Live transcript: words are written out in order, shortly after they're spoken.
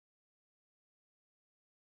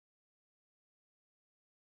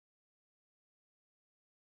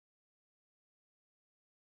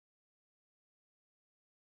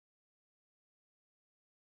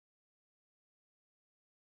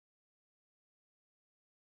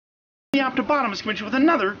The Optibotimus coming with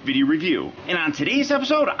another video review. And on today's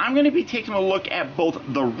episode, I'm going to be taking a look at both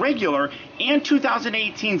the regular and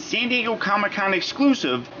 2018 San Diego Comic-Con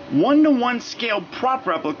exclusive 1:1 scale prop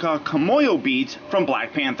replica Kimoyo beads from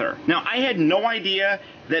Black Panther. Now, I had no idea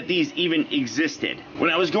that these even existed. When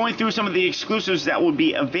I was going through some of the exclusives that would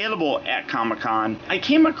be available at Comic-Con, I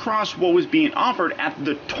came across what was being offered at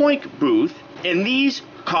the Toink booth, and these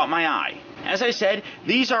caught my eye. As I said,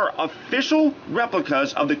 these are official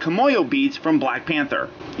replicas of the Kimoyo beads from Black Panther.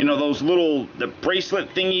 You know, those the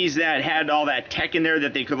bracelet thingies that had all that tech in there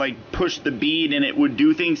that they could like push the bead and it would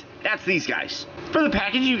do things. That's these guys. For the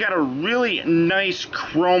package, you got a really nice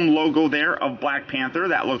chrome logo there of Black Panther.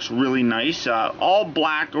 That looks really nice. All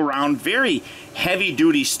black around, very heavy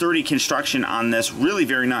duty, sturdy construction on this. Really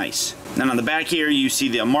very nice. Then on the back here, you see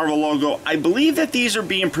the Marvel logo. I believe that these are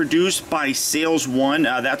being produced by SalesOne.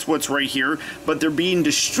 That's what's right here. But they're being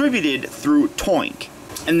distributed through Toink.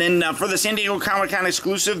 And then for the San Diego Comic-Con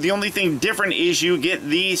exclusive, the only thing different is you get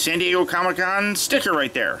the San Diego Comic-Con sticker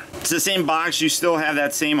right there. It's the same box. You still have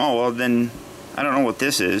that same, oh, well, then I don't know what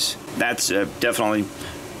this is. That's definitely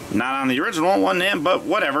not on the original one, but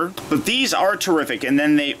whatever. But these are terrific, and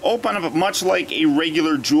then they open up much like a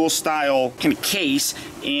regular jewel style kind of case,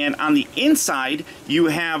 and on the inside you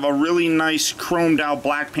have a really nice chromed out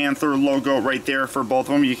Black Panther logo right there for both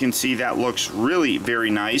of them. You can see that looks really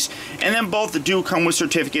very nice, and then both do come with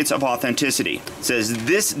certificates of authenticity. It says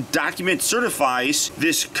this document certifies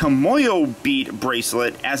this Kimoyo bead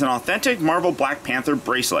bracelet as an authentic Marvel Black Panther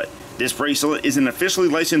bracelet. This bracelet is an officially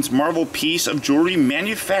licensed Marvel piece of jewelry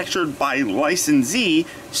manufactured by licensee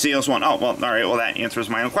SalesOne. Oh, well, all right, well, that answers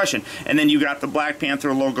my own question. And then you got the Black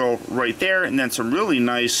Panther logo right there, and then some really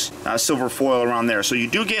nice silver foil around there. So you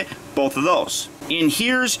do get both of those. And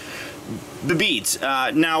here's the beads.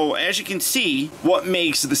 Now, as you can see, what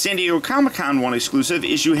makes the San Diego Comic-Con one exclusive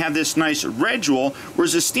is you have this nice red jewel,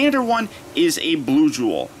 whereas the standard one is a blue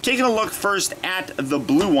jewel. Taking a look first at the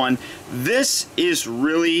blue one, this is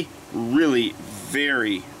really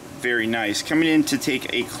very nice. Coming in to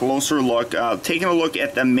take a closer look, taking a look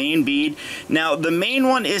at the main bead. Now, the main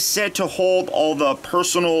one is said to hold all the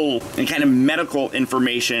personal and kind of medical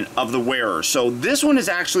information of the wearer. So this one is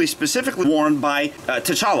actually specifically worn by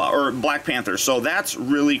T'Challa, or Black Panther. So that's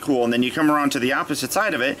really cool. And then you come around to the opposite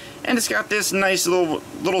side of it, and it's got this nice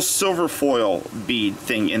little silver foil bead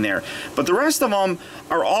thing in there. But the rest of them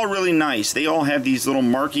are all really nice. They all have these little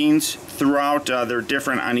markings throughout. They're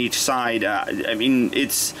different on each side. I mean,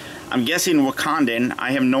 I'm guessing Wakandan.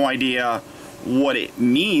 I have no idea what it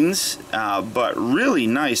means, but really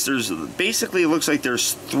nice. There's basically, it looks like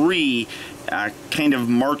there's three kind of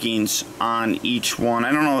markings on each one.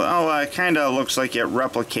 I don't know. Oh, it kind of looks like it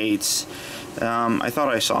replicates. I thought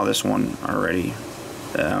I saw this one already.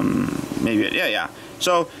 Maybe, yeah.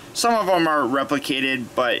 So some of them are replicated,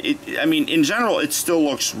 but I mean, in general, it still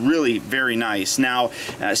looks really very nice. Now,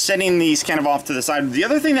 setting these kind of off to the side, the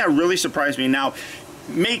other thing that really surprised me, now,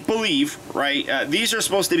 make believe, right? These are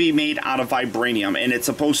supposed to be made out of vibranium, and it's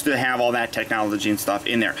supposed to have all that technology and stuff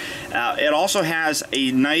in there. It also has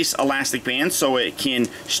a nice elastic band, so it can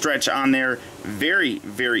stretch on there very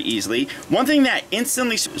easily. One thing that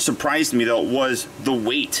instantly surprised me, though, was the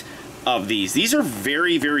weight of these. These are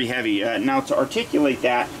very heavy. Now, to articulate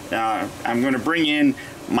that, I'm going to bring in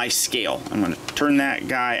my scale. I'm going to turn that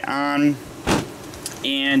guy on,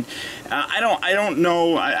 and I don't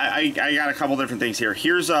know. I got a couple different things here.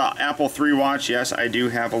 Here's a Apple III watch. Yes, I do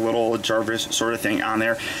have a little Jarvis sort of thing on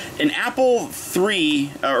there. An Apple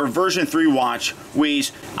III or version 3 watch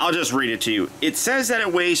weighs, I'll just read it to you. It says that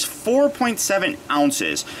it weighs 4.7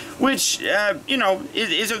 ounces, which you know,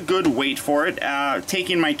 is a good weight for it.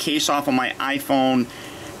 Taking my case off of my iPhone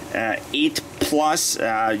 8 Plus,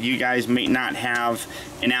 you guys may not have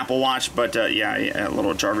an Apple Watch, but yeah, a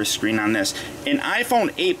little Jarvis screen on this. An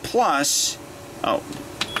iPhone 8 Plus, oh,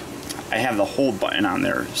 I have the hold button on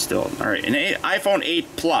there still. All right, an iPhone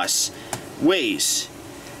 8 Plus weighs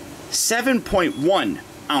 7.1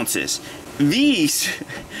 ounces. These,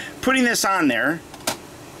 putting this on there,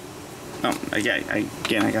 oh, again,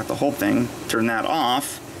 I got the whole thing, turn that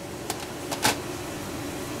off.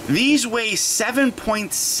 These weigh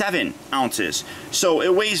 7.7 ounces, so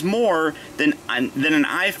it weighs more than an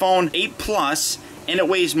iPhone 8 Plus, and it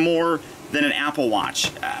weighs more than an Apple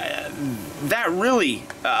Watch. That really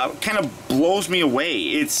kind of blows me away.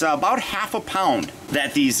 It's about half a pound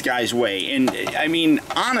that these guys weigh, and I mean,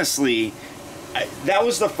 honestly, that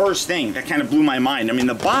was the first thing that kind of blew my mind. I mean,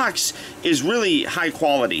 the box is really high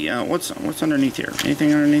quality. What's underneath here?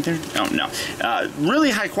 Anything underneath there? Oh, no.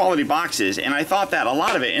 Really high quality boxes, and I thought that a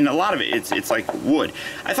lot of it, it's like wood.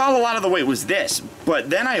 I thought a lot of the weight was this, but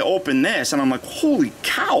then I opened this, and I'm like, holy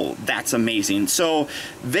cow, that's amazing. So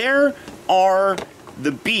there are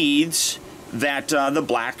the beads that the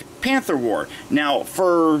Black Panther wore. Now,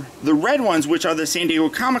 for the red ones, which are the San Diego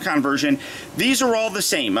Comic-Con version, these are all the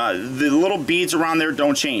same. The little beads around there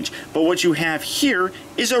don't change. But what you have here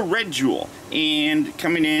is a red jewel. And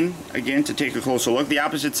coming in, again, to take a closer look, the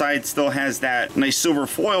opposite side still has that nice silver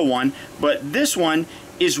foil one, but this one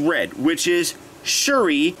is red, which is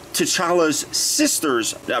Shuri, T'Challa's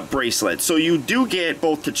sister's bracelet. So you do get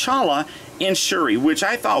both T'Challa and Shuri, which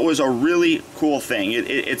I thought was a really cool thing.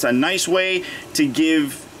 It's a nice way to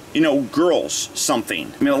give, you know, girls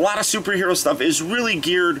something. I mean, a lot of superhero stuff is really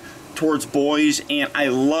geared towards boys, and I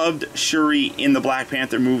loved Shuri in the Black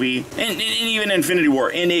Panther movie and even Infinity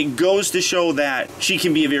War, and it goes to show that she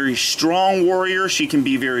can be a very strong warrior. She can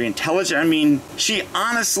be very intelligent. I mean, she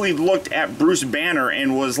honestly looked at Bruce Banner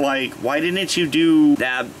and was like, why didn't you do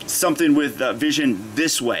that something with Vision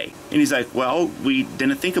this way? And he's like, well, we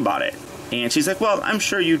didn't think about it. And she's like, well, I'm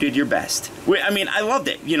sure you did your best. I mean, I loved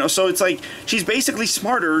it, you know, so it's like she's basically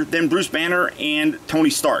smarter than Bruce Banner and Tony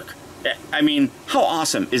Stark. I mean, how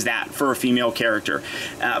awesome is that for a female character?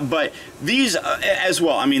 But these as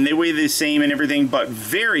well, I mean, they weigh the same and everything, but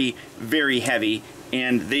very, very heavy.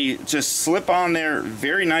 And they just slip on there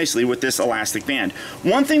very nicely with this elastic band.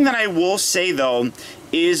 One thing that I will say, though,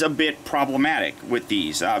 is a bit problematic with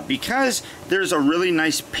these because there's a really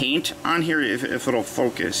nice paint on here. If it'll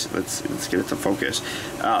focus, let's get it to focus.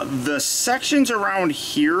 The sections around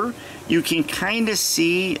here, you can kind of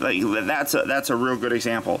see, like, that's a real good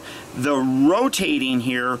example. The rotating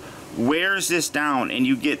here wears this down, and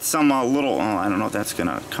you get some little, oh, I don't know if that's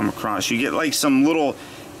gonna come across. You get like some little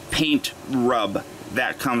paint rub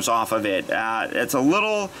that comes off of it. It's a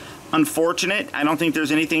little unfortunate. I don't think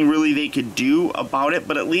there's anything really they could do about it,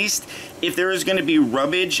 but at least if there is going to be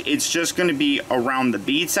rubbage, it's just going to be around the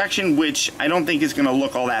bead section, which I don't think is going to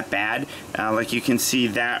look all that bad. Like you can see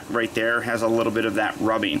that right there has a little bit of that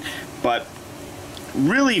rubbing, but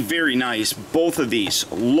really very nice. Both of these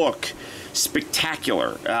look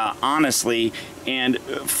spectacular, honestly. And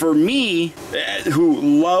for me, who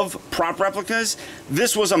love prop replicas,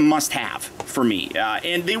 this was a must-have for me.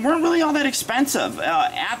 And they weren't really all that expensive.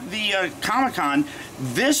 At the Comic-Con,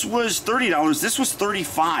 this was $30. This was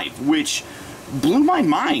 $35, which blew my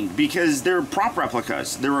mind because they're prop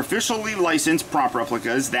replicas. They're officially licensed prop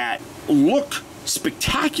replicas that look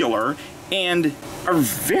spectacular and are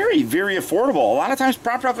very, very affordable. A lot of times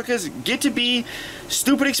prop replicas get to be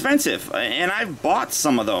stupid expensive, and I've bought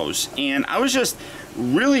some of those, and I was just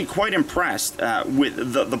really quite impressed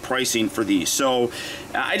with the pricing for these. So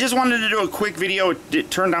I just wanted to do a quick video. It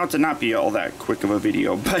turned out to not be all that quick of a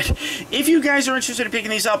video, but if you guys are interested in picking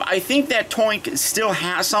these up, I think that Toink still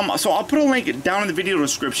has some, so I'll put a link down in the video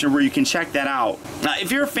description where you can check that out. If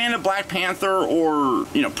you're a fan of Black Panther or,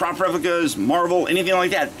 you know, prop replicas, Marvel, anything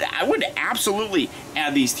like that, I would absolutely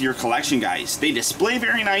add these to your collection, guys. They display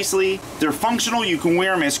very nicely. They're functional. You can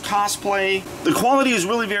wear them as cosplay. The quality is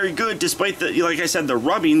really very good, despite the, like I said, the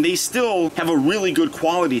rubbing. They still have a really good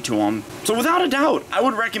quality to them. So without a doubt, I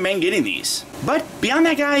would recommend getting these. But beyond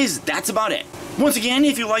that, guys, that's about it. Once again,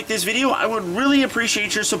 if you like this video, I would really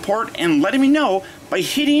appreciate your support and letting me know by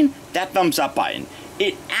hitting that thumbs up button.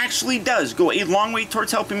 It actually does go a long way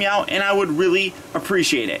towards helping me out, and I would really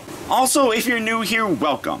appreciate it. Also, if you're new here,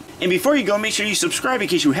 welcome. And before you go, make sure you subscribe in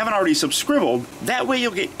case you haven't already subscribed. That way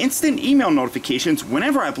you'll get instant email notifications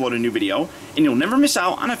whenever I upload a new video, and you'll never miss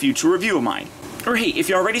out on a future review of mine. Or hey, if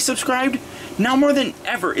you're already subscribed, now more than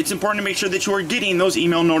ever, it's important to make sure that you are getting those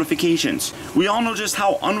email notifications. We all know just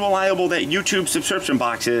how unreliable that YouTube subscription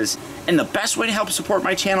box is, and the best way to help support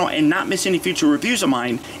my channel and not miss any future reviews of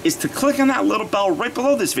mine is to click on that little bell right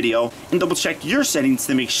below this video and double check your settings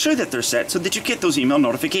to make sure that they're set so that you get those email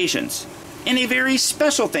notifications. And a very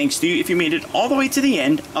special thanks to you if you made it all the way to the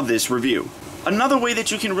end of this review. Another way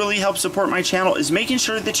that you can really help support my channel is making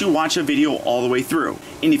sure that you watch a video all the way through.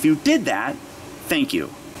 And if you did that, thank you.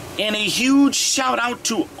 And a huge shout out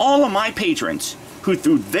to all of my patrons who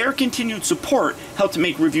through their continued support helped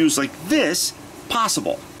make reviews like this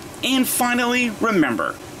possible. And finally,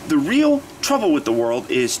 remember, the real trouble with the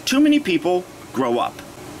world is too many people grow up.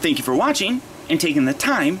 Thank you for watching and taking the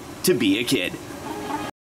time to be a kid.